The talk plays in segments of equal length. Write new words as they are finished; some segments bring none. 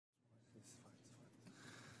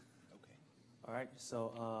All right,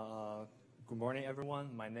 so good morning,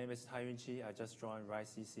 everyone. My name is Taiyun. I just joined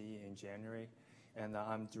RISE ECE in January, and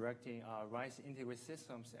I'm directing RISE Integrated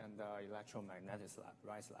Systems and Electromagnetics Lab,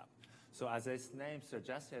 RISE Lab. So as its name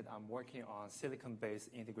suggested, I'm working on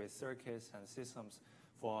silicon-based integrated circuits and systems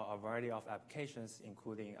for a variety of applications,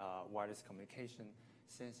 including wireless communication,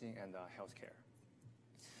 sensing, and healthcare.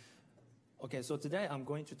 Okay, so today I'm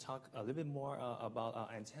going to talk a little bit more about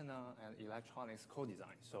antenna and electronics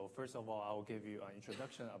co-design. So first of all, I will give you an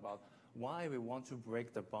introduction about why we want to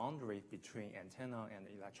break the boundary between antenna and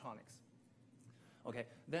electronics. Okay,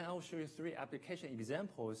 then I will show you 3 application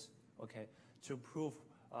examples, okay, to prove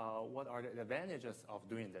what are the advantages of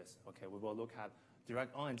doing this. Okay, we will look at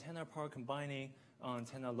direct on-antenna power combining,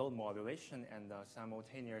 on-antenna load modulation, and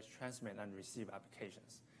simultaneous transmit and receive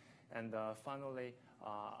applications. And finally,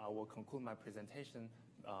 I will conclude my presentation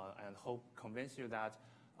and hope convince you that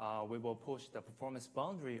we will push the performance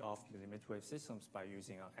boundary of millimeter wave systems by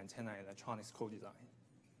using antenna electronics co-design.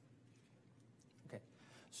 Okay,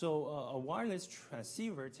 so a wireless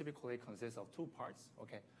transceiver typically consists of 2 parts.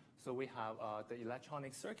 Okay, so we have the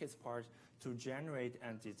electronic circuits part to generate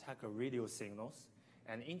and detect radio signals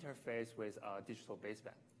and interface with digital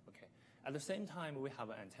baseband. Okay, at the same time we have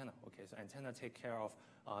an antenna. Okay, so antenna take care of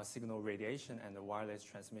signal radiation and the wireless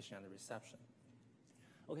transmission and reception.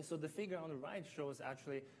 Okay, so the figure on the right shows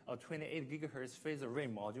actually a 28 gigahertz phased array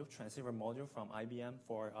module, transceiver module from IBM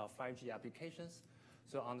for 5G applications.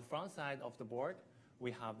 So on the front side of the board,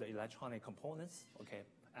 we have the electronic components, okay,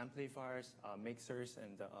 amplifiers, mixers,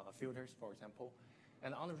 and filters, for example.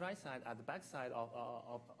 And on the right side, at the back side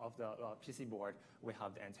of the PC board, we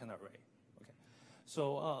have the antenna array. Okay,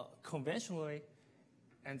 so conventionally,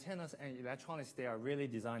 antennas and electronics, they are really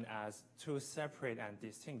designed as 2 separate and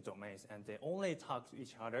distinct domains, and they only talk to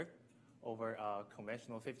each other over a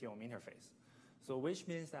conventional 50 ohm interface. So which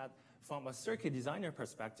means that from a circuit designer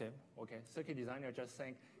perspective, okay, circuit designer just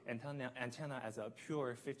think antenna as a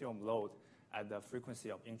pure 50 ohm load at the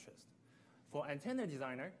frequency of interest. For antenna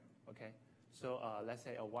designer, okay, so let's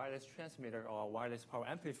say a wireless transmitter or a wireless power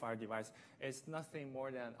amplifier device is nothing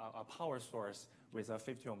more than a power source with a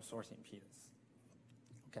 50 ohm source impedance.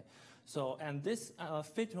 Okay, so and this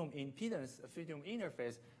 50 ohm impedance, 50 ohm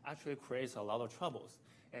interface actually creates a lot of troubles.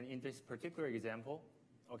 And in this particular example,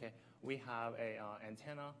 okay, we have a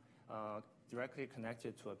antenna directly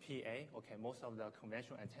connected to a PA. Okay, most of the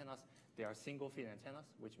conventional antennas, they are single feed antennas,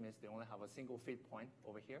 which means they only have a single feed point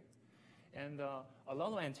over here. And a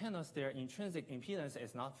lot of antennas, their intrinsic impedance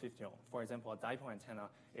is not 50 ohm. For example, a dipole antenna,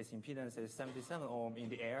 its impedance is 77 ohm in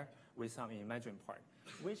the air with some imaginary part,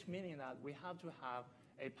 which meaning that we have to have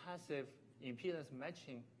a passive impedance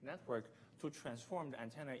matching network to transform the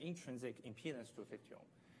antenna intrinsic impedance to 50 ohm.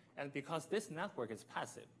 And because this network is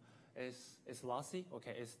passive, it's lossy,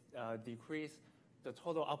 okay, it's decrease the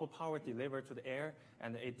total output power delivered to the air,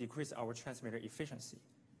 and it decreases our transmitter efficiency.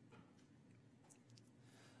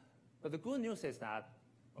 But the good news is that,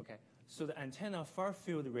 okay, so the antenna far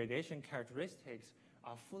field radiation characteristics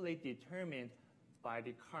are fully determined by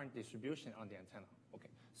the current distribution on the antenna. Okay,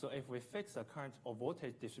 so if we fix the current or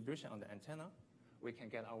voltage distribution on the antenna, we can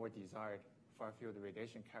get our desired far field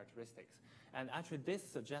radiation characteristics. And actually, this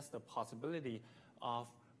suggests the possibility of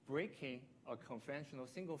breaking a conventional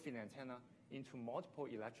single feed antenna into multiple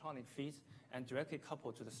electronic feeds and directly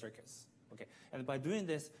coupled to the circuits. Okay, and by doing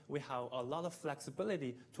this, we have a lot of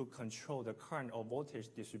flexibility to control the current or voltage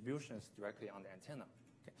distributions directly on the antenna.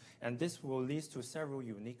 Okay, and this will lead to several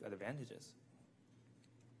unique advantages.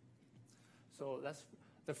 So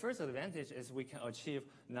the first advantage is we can achieve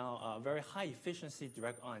now very high efficiency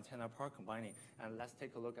direct on antenna power combining, and let's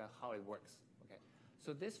take a look at how it works. Okay,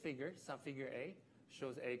 so this figure, sub-figure A,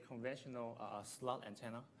 shows a conventional slot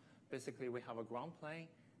antenna. Basically, we have a ground plane,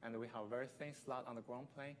 and we have a very thin slot on the ground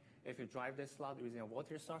plane. If you drive this slot using a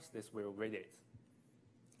voltage source, this will radiate.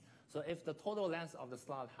 So if the total length of the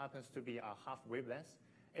slot happens to be a half wavelength,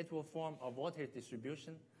 it will form a voltage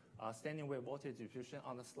distribution, standing wave voltage distribution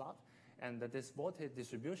on the slot, and this voltage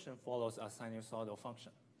distribution follows a sinusoidal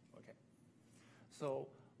function. Okay. So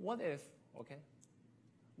what if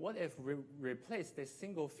we replace this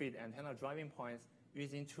single feed antenna driving points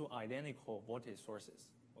using 2 identical voltage sources?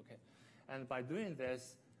 Okay, and by doing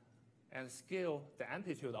this and scale the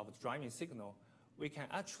amplitude of the driving signal, we can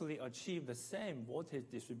actually achieve the same voltage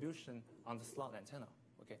distribution on the slot antenna.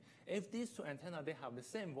 Okay, if these 2 antennas, they have the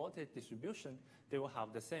same voltage distribution, they will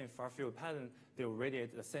have the same far field pattern, they will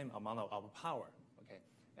radiate the same amount of power, okay,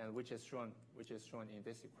 and which is shown in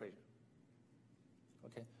this equation.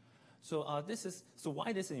 Okay, so so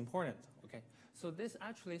why this is important? Okay, So this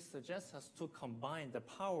actually suggests us to combine the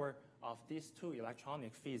power of these two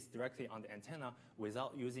electronic feeds directly on the antenna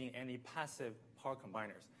without using any passive power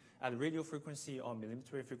combiners. At radio frequency or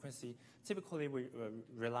millimeter wave frequency, typically we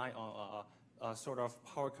rely on sort of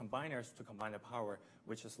power combiners to combine the power,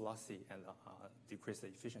 which is lossy and decrease the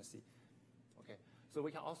efficiency. Okay, so we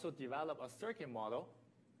can also develop a circuit model,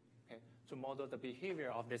 okay, to model the behavior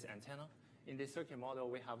of this antenna. In this circuit model,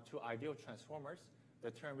 we have two ideal transformers. The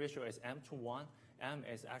turn ratio is m to 1. M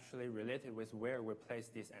is actually related with where we place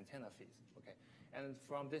these antenna feeds. Okay, and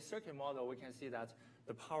from this circuit model, we can see that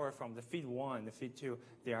the power from the feed 1 and the feed 2,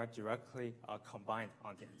 they are directly combined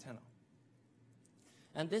on the antenna.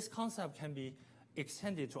 And this concept can be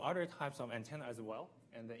extended to other types of antenna as well.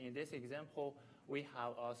 And in this example, we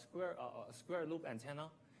have a square loop antenna,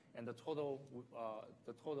 and the total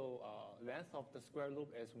length of the square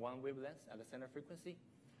loop is 1 wavelength at the center frequency.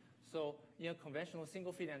 So in a conventional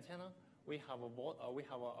single feed antenna, we have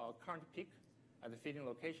a current peak at the feeding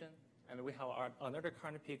location, and we have another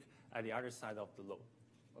current peak at the other side of the loop.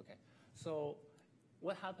 Okay, so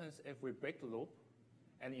what happens if we break the loop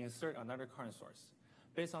and insert another current source?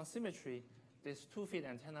 Based on symmetry, this two-feed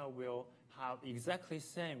antenna will have exactly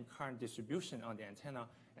same current distribution on the antenna,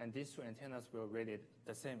 and these two antennas will radiate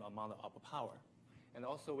the same amount of power. And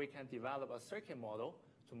also, we can develop a circuit model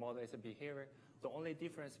to model its behavior. The only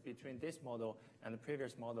difference between this model and the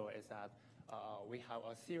previous model is that we have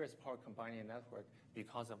a series power combining network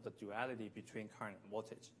because of the duality between current and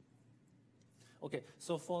voltage. Okay,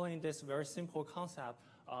 so following this very simple concept,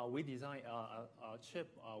 we designed a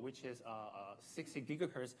chip which is a 60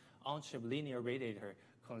 gigahertz on-chip linear radiator,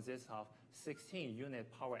 consists of 16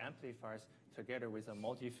 unit power amplifiers together with a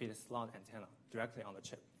multi-feed slot antenna directly on the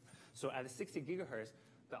chip. So at 60 gigahertz,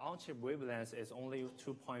 the on-chip wavelength is only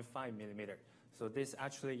 2.5 millimeter. So this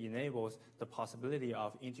actually enables the possibility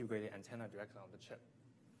of integrating antenna directly on the chip.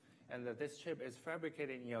 And this chip is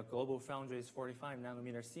fabricated in a Global Foundries 45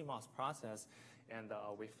 nanometer CMOS process, and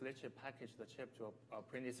we flip chip package the chip to a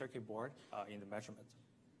printed circuit board in the measurement.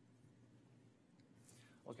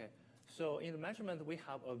 Okay, so in the measurement, we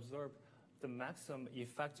have observed the maximum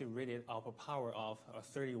effective radiated output power of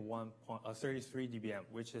 33 dBm,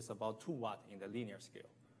 which is about 2 watts in the linear scale.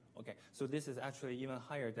 Okay, so this is actually even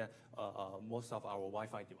higher than most of our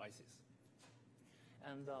Wi-Fi devices.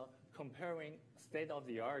 And comparing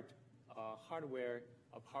state-of-the-art hardware,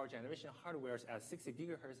 power generation hardwares at 60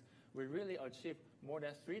 gigahertz, we really achieve more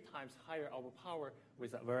than 3 times higher output power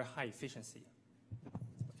with a very high efficiency.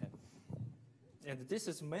 Okay. And this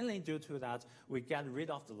is mainly due to that we get rid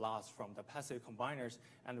of the loss from the passive combiners,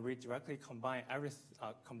 and we directly combine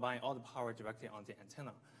all the power directly on the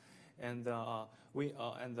antenna. And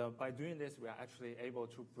by doing this, we are actually able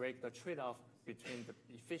to break the trade-off between the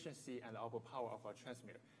efficiency and output power of our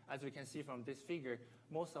transmitter. As we can see from this figure,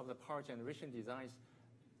 most of the power generation designs,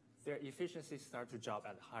 their efficiency start to drop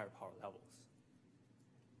at higher power levels.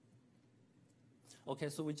 Okay,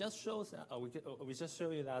 so we just show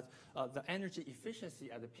you that the energy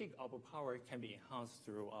efficiency at the peak output power can be enhanced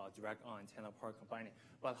through direct on-antenna power combining.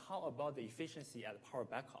 But how about the efficiency at power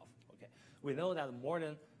backoff? Okay, we know that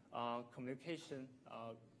modern communication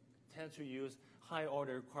tend to use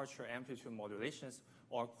high-order quadrature amplitude modulations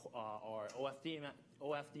or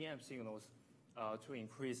OFDM signals to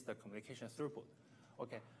increase the communication throughput.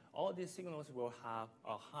 Okay, all these signals will have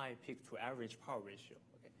a high peak-to-average power ratio.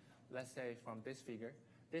 Okay, let's say from this figure,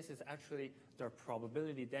 this is actually the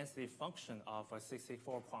probability density function of a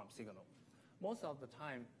 64-QAM signal. Most of the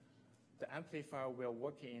time, the amplifier will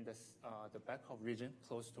work in the backoff region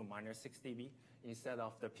close to -6 dB instead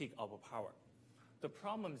of the peak output power. The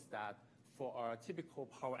problem is that for our typical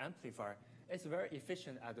power amplifier, it's very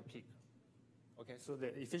efficient at the peak. Okay, so the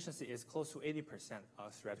efficiency is close to 80%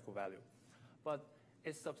 theoretical value, but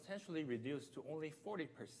it's substantially reduced to only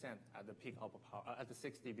 40% at the peak output power, at the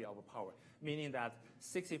 6 dB output power, meaning that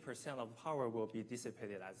 60% of power will be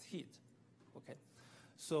dissipated as heat. Okay,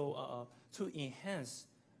 so to enhance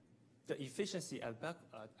the efficiency at the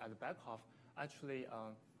backoff, actually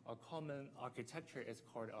a common architecture is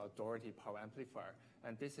called a Doherty power amplifier,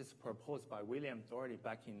 and this is proposed by William Doherty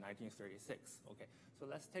back in 1936. Okay, so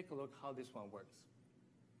let's take a look how this one works.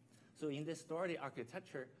 So in this Doherty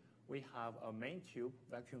architecture, we have a main tube,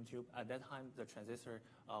 vacuum tube. At that time, the transistor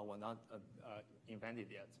was not invented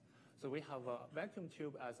yet. So we have a vacuum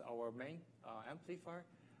tube as our main amplifier.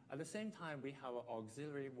 At the same time, we have an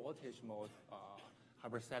auxiliary voltage mode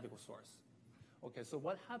hyperstatical source. Okay, so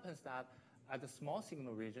what happens that at the small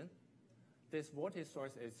signal region, this voltage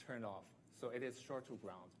source is turned off, so it is short to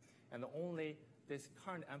ground. And only this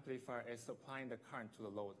current amplifier is supplying the current to the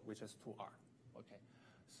load, which is 2R. Okay,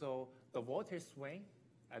 So the voltage swing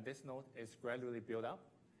at this node is gradually built up,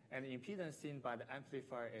 and the impedance seen by the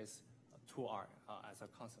amplifier is 2R as a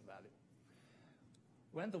constant value.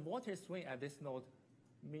 When the voltage swing at this node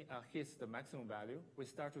hits the maximum value, we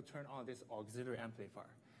start to turn on this auxiliary amplifier.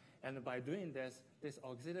 And by doing this, this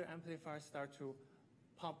auxiliary amplifier starts to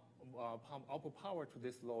pump output power to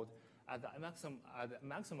this load. At the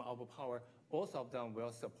maximum output power, both of them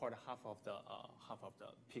will support half of the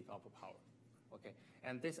peak output power. Okay,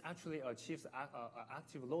 and this actually achieves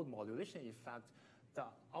active load modulation effect. The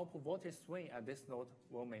output voltage swing at this node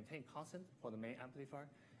will maintain constant for the main amplifier,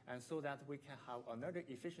 and so that we can have another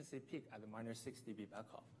efficiency peak at the minus 6 dB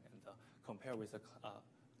backoff, and compare with a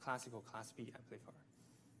classical Class B amplifier.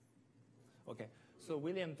 Okay, so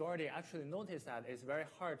William Doherty actually noticed that it's very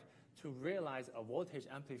hard to realize a voltage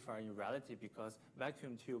amplifier in reality because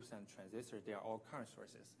vacuum tubes and transistors, they are all current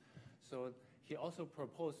sources. So he also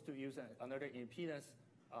proposed to use another impedance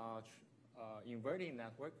inverting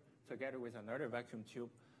network together with another vacuum tube,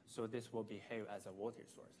 so this will behave as a voltage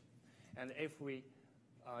source. And if we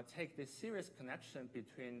take this series connection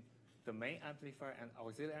between the main amplifier and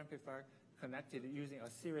auxiliary amplifier connected using a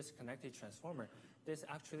series connected transformer, this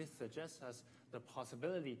actually suggests us the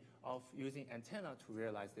possibility of using antenna to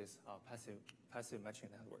realize this passive matching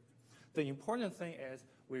network. The important thing is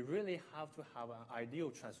we really have to have an ideal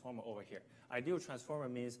transformer over here. Ideal transformer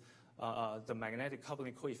means the magnetic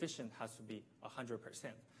coupling coefficient has to be 100%.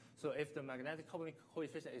 So if the magnetic coupling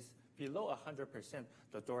coefficient is below 100%,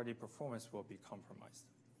 the Doherty performance will be compromised.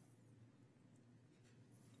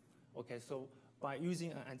 Okay, so by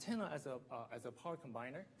using an antenna as a power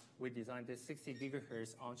combiner, we designed this 60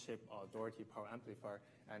 gigahertz on-chip Doherty power amplifier,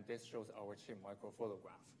 and this shows our chip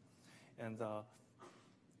microphotograph. And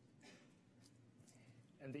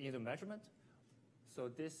in the measurement, so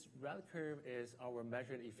this red curve is our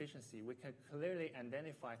measured efficiency. We can clearly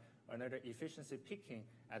identify another efficiency peaking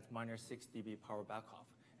at minus 6 dB power backoff.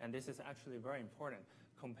 And this is actually very important.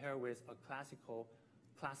 Compared with a classical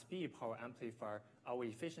Class B power amplifier, our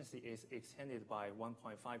efficiency is extended by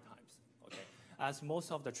 1.5 times. Okay? As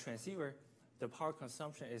most of the transceiver, the power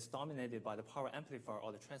consumption is dominated by the power amplifier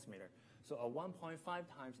or the transmitter. So a 1.5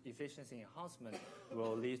 times efficiency enhancement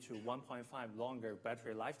will lead to 1.5 longer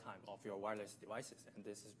battery lifetime of your wireless devices, and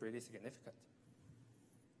this is pretty significant.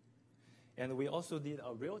 And we also did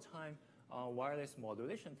a real-time wireless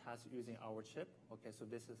modulation test using our chip. Okay, so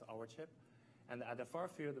this is our chip. And at the far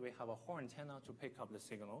field, we have a Hall antenna to pick up the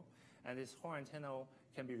signal. And this Hall antenna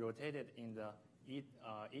can be rotated in the E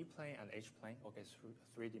plane and H plane, okay,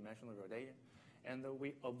 three-dimensional rotation. And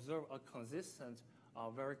we observe a consistent,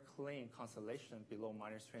 very clean constellation below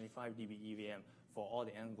minus 25 dB EVM for all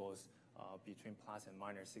the angles between plus and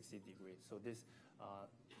minus 60 degrees. So this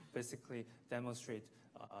basically demonstrates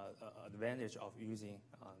advantage of using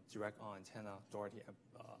direct-on antenna Doherty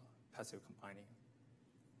passive combining.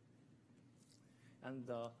 And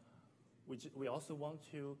we also want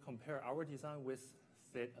to compare our design with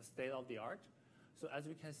state-of-the-art. So as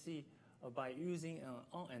you can see, by using an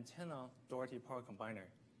on-antenna Doherty power combiner,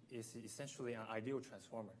 is essentially an ideal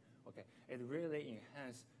transformer. Okay, it really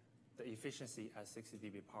enhances the efficiency at 60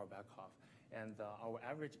 dB power backoff, and our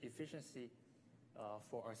average efficiency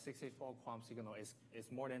for our 64 QAM signal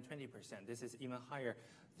is more than 20%. This is even higher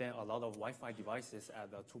than a lot of Wi-Fi devices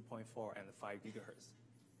at 2.4 and 5 gigahertz.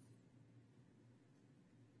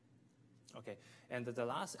 Okay, and the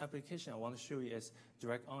last application I want to show you is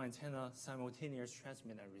direct on-antenna simultaneous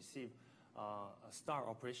transmit and receive a star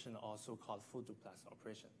operation, also called full duplex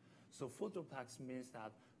operation. So full duplex means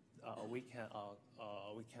that we can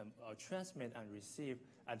transmit and receive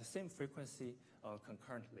at the same frequency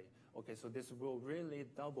concurrently. Okay, so this will really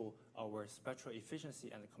double our spectral efficiency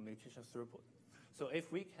and communication throughput. So if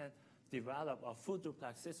we can develop a full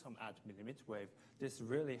duplex system at millimeter wave, this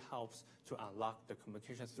really helps to unlock the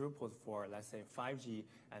communication throughput for, let's say, 5G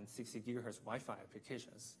and 60 gigahertz Wi-Fi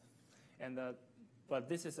applications. And but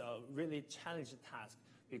this is a really challenging task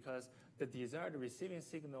because the desired receiving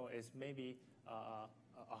signal is maybe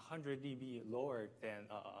 100 dB lower than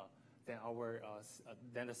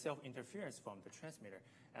the self-interference from the transmitter,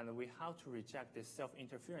 and we have to reject this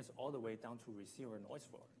self-interference all the way down to receiver noise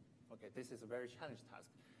floor. Okay, this is a very challenging task.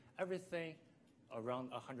 Everything around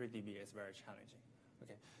 100 dB is very challenging.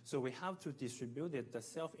 Okay, so we have to distribute the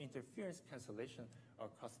self-interference cancellation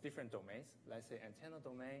across different domains, let's say antenna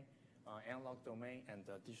domain, analog domain, and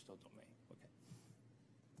the digital domain. Okay.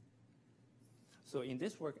 So in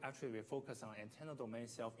this work, actually, we focus on antenna domain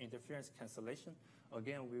self-interference cancellation.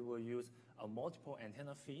 Again, we will use multiple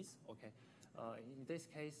antenna feeds. Okay. In this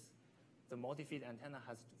case, the multi-feed antenna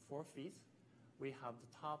has 4 feeds. We have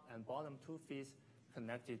the top and bottom 2 feeds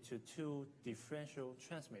connected to two differential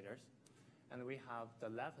transmitters. And we have the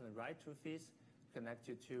left and right two feeds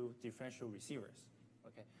connected to differential receivers.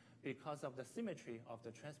 Okay? Because of the symmetry of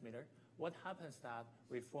the transmitter, what happens that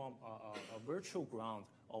we form a virtual ground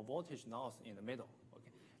or voltage noise in the middle.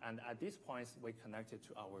 Okay? And at these points, we connect it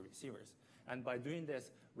to our receivers. And by doing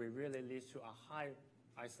this, we really lead to a high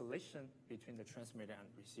isolation between the transmitter and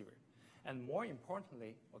receiver. And more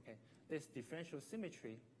importantly, okay, this differential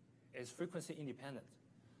symmetry is frequency independent.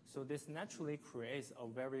 So this naturally creates a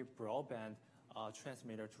very broadband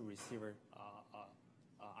transmitter to receiver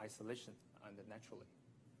isolation and naturally.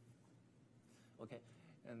 Okay,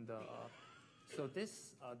 and so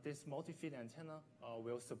this multi-feed antenna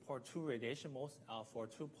will support two radiation modes for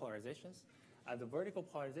two polarizations. At the vertical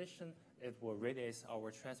polarization, it will radiate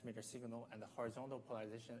our transmitter signal, and the horizontal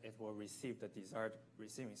polarization, it will receive the desired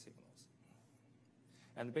receiving signals.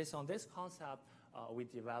 And based on this concept, we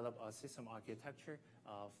developed a system architecture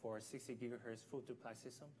for 60 gigahertz full duplex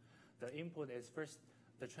system. The input is first,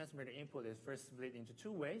 the transmitter input is first split into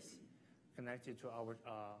two ways, connected to our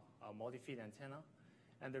multi-feed antenna.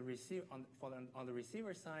 And the on the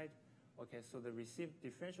receiver side, okay, so the received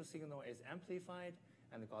differential signal is amplified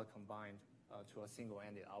and got combined to a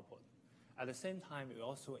single-ended output. At the same time, we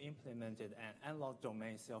also implemented an analog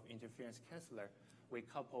domain self-interference canceller. We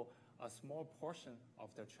couple a small portion of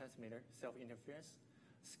the transmitter self-interference.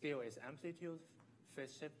 Scale is amplitude,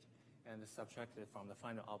 phase shift, and subtracted from the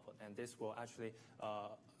final output. And this will actually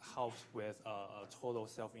help with a total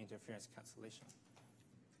self-interference cancellation.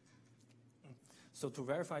 So to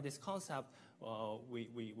verify this concept,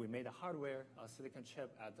 we made a hardware, a silicon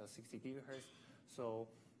chip at 60 gigahertz. So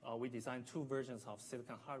we designed two versions of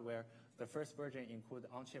silicon hardware. The first version includes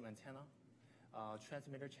on-chip antenna,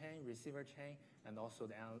 transmitter chain, receiver chain, and also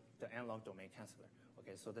the analog domain canceller.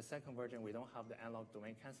 Okay, so the second version, we don't have the analog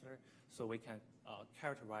domain canceller, so we can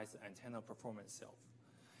characterize the antenna performance itself.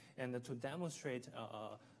 And to demonstrate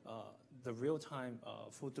the real-time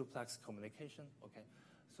full duplex communication, okay,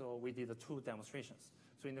 so we did two demonstrations.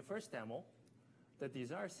 So in the first demo, the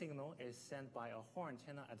desired signal is sent by a Hall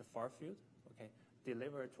antenna at the far field, okay,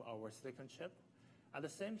 delivered to our silicon chip. At the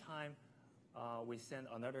same time, we send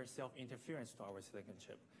another self-interference to our silicon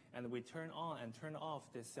chip. And we turn on and turn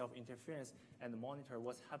off this self-interference and monitor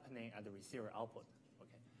what's happening at the receiver output.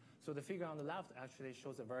 Okay. So the figure on the left actually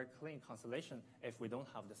shows a very clean constellation if we don't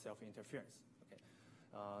have the self-interference. Okay.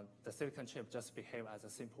 The silicon chip just behaves as a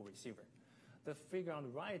simple receiver. The figure on the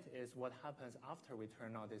right is what happens after we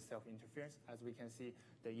turn on this self-interference. As we can see,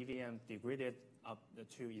 the EVM degraded up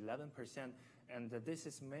to 11%, and this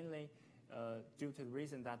is mainly due to the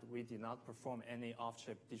reason that we did not perform any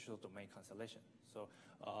off-chip digital domain cancellation. So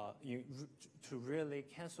to really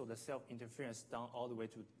cancel the self-interference down all the way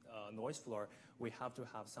to noise floor, we have to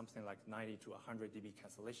have something like 90 to 100 dB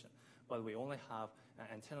cancellation. But we only have an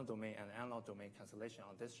antenna domain and analog domain cancellation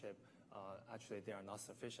on this chip. Actually, they are not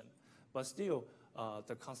sufficient. But still,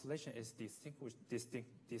 the cancellation is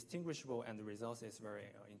distinguishable, and the results is very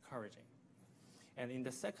encouraging. And in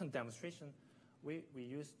the second demonstration, we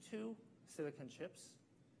used two silicon chips,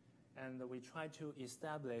 and we try to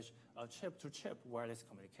establish a chip-to-chip wireless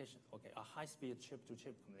communication, okay, a high-speed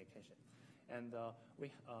chip-to-chip communication. And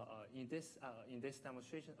in this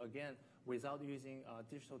demonstration, again, without using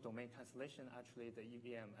digital domain cancellation, actually the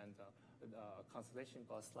EVM and the cancellation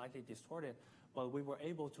got slightly distorted, but we were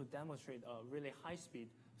able to demonstrate a really high-speed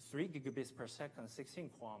 3 gigabits per second 16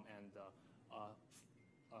 QAM and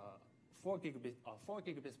 4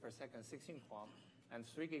 gigabits per second 16 QAM and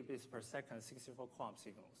 3 gigabits per second 64 QAM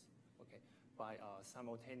signals, okay, by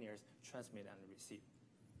simultaneous transmit and receive.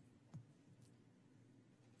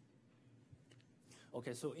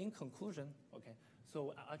 Okay, so in conclusion, okay,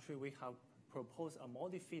 so actually we have proposed a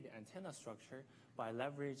multi-feed antenna structure by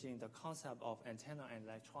leveraging the concept of antenna and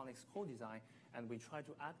electronics co-design, and we try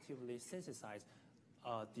to actively synthesize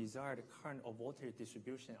desired current or voltage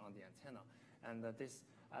distribution on the antenna. And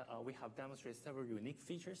we have demonstrated several unique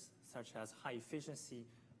features, such as high efficiency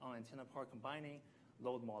on antenna power combining,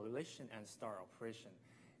 load modulation, and star operation.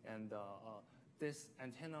 And this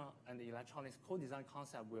antenna and the electronics co-design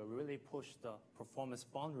concept will really push the performance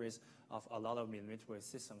boundaries of a lot of millimeter wave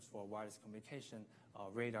systems for wireless communication,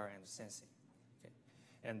 radar, and sensing. Okay.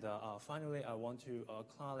 And finally, I want to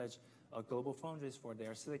acknowledge Global Foundries for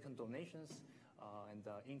their silicon donations and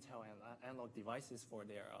Intel and Analog Devices for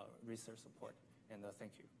their research support. And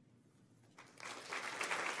thank you.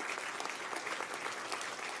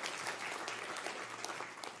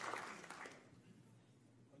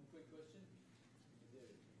 One quick question.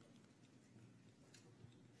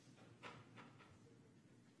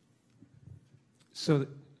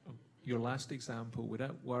 your last example, would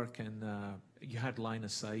that work in, you had line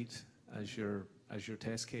of sight as your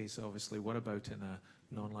test case, obviously. What about in a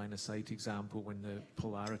non-line of sight example when the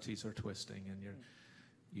polarities are twisting and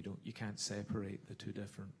you can't separate the two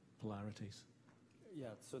different polarities? Yeah,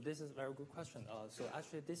 so this is a very good question. So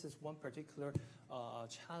actually, this is one particular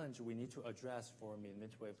challenge we need to address for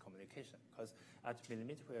millimeter wave communication, because at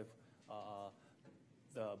millimeter wave,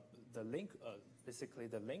 the link, basically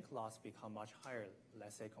the link loss become much higher,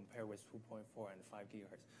 let's say, compared with 2.4 and 5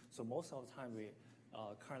 gigahertz. So most of the time, we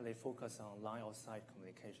currently focus on line of sight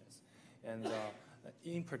communications. And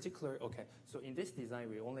in particular, okay, so in this design,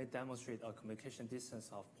 we only demonstrate a communication distance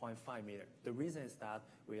of 0.5 meter. The reason is that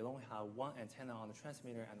we only have one antenna on the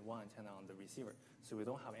transmitter and one antenna on the receiver, so we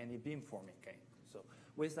don't have any beamforming gain. So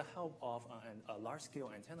with the help of a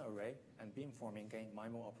large-scale antenna array and beamforming gain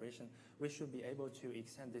MIMO operation, we should be able to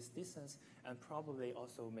extend this distance and probably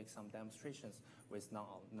also make some demonstrations with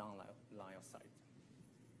non-line of sight.